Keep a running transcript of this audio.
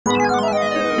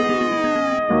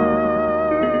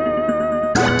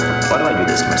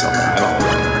this to myself that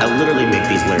I literally make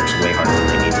these lyrics way harder than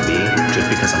they need to be,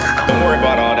 just because I'm like, don't worry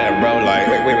about all that, bro.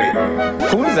 Like, wait.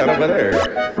 Who is that over there?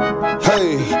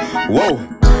 Hey, whoa.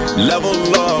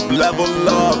 Level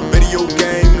up, video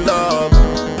game love.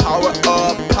 Power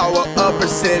up, and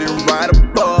sitting right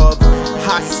above.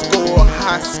 High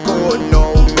score,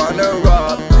 no runner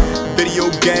up. Video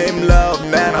game love,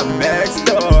 man, I'm next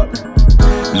up.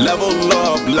 Level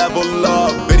up,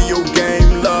 video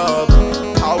game love.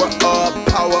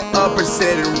 Power up, and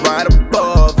sitting right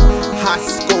above. High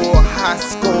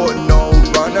score, no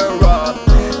runner up.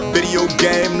 Video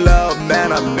game love,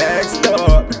 man, I'm next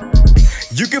up.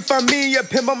 You can find me at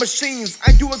Pinball Machines,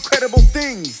 I do incredible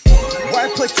things.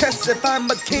 Why play chess if I'm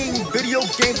a king? Video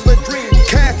games are a dream.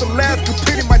 Cast the last,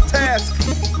 completing my task.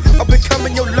 I'm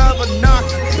becoming your lover, knock.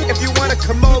 If you wanna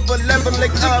come over,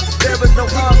 leveling up, there is no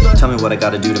other. Tell me what I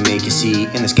gotta do to make you see.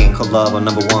 In this game called Love, I'm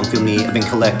 #1, feel me. I've been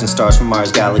collecting stars from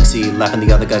Mars Galaxy, laughing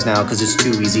the other guys now cause it's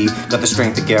too easy. Got the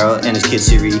strength of Geralt and his kid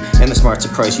Siri, and the smarts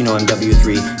of Price, you know I'm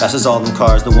W3. That's as all them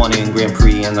cars, the one in Grand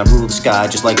Prix. And I rule the sky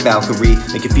just like Valkyrie.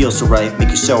 Make you feel so right, make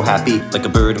you so happy. Like a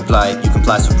bird in flight, you can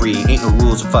fly so free. Ain't no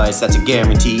rules or fights, that's a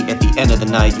guarantee. At the end of the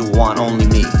night, you'll want only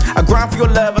me. I grind for your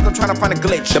love as I'm trying to find a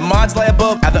glitch. The mods lie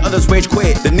above, and the others rage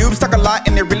quit. The noobs talk a lot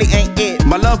and it really ain't it.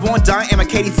 My love won't die and my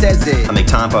Katie says it. I make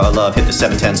time for our love, hit the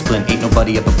 710 splint. Ain't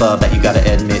nobody up above that, you gotta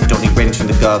admit. Don't need ratings from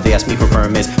the gov, they ask me for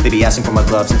permits. They be asking for my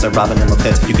gloves since I'm robbing in the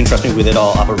pits. You can trust me with it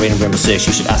all, operating Rainbow 6.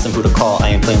 You should ask them who to call, I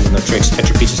ain't playing with no tricks. Catch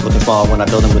your pieces looking small when I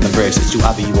build them with them bricks. It's too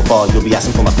obvious you will fall, you'll be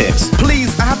asking for my pics.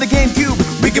 Please, I have the GameCube,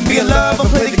 we can be in love and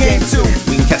play the game too.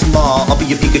 We can catch them all, I'll be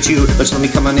your Pikachu. Just let me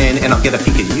come on in and I'll get a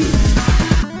peek at you.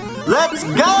 Let's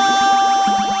go!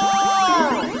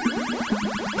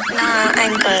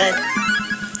 I'm good.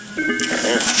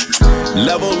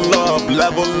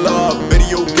 Level up,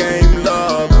 video game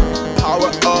love.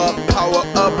 Power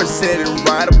up, and sitting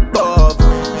right above.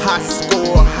 High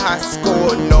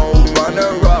score, no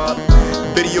runner up.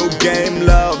 Video game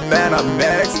love, man, I'm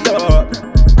next up.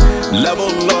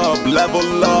 Level up,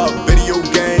 video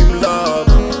game love.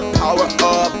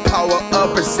 Power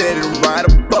up, and sitting right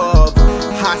above.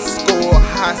 High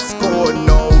score,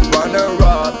 no runner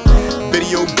up.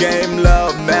 Video game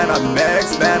love, man, I'm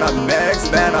next.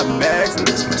 I'm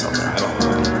this to myself that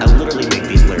I literally make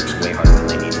these lyrics way harder than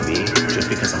they need to be, just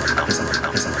because I'm like,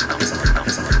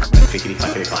 fickety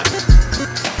fine.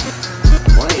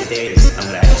 One of these days, I'm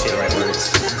gonna actually say the right words,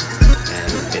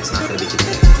 and it's not gonna be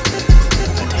today.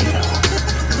 I'm gonna take it out.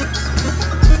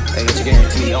 Hey, it's a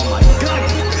guarantee. Oh my god!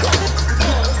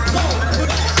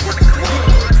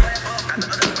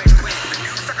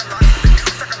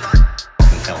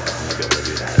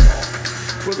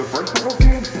 Was the first one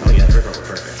okay? Oh yeah, the first one was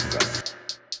perfect.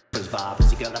 Bob,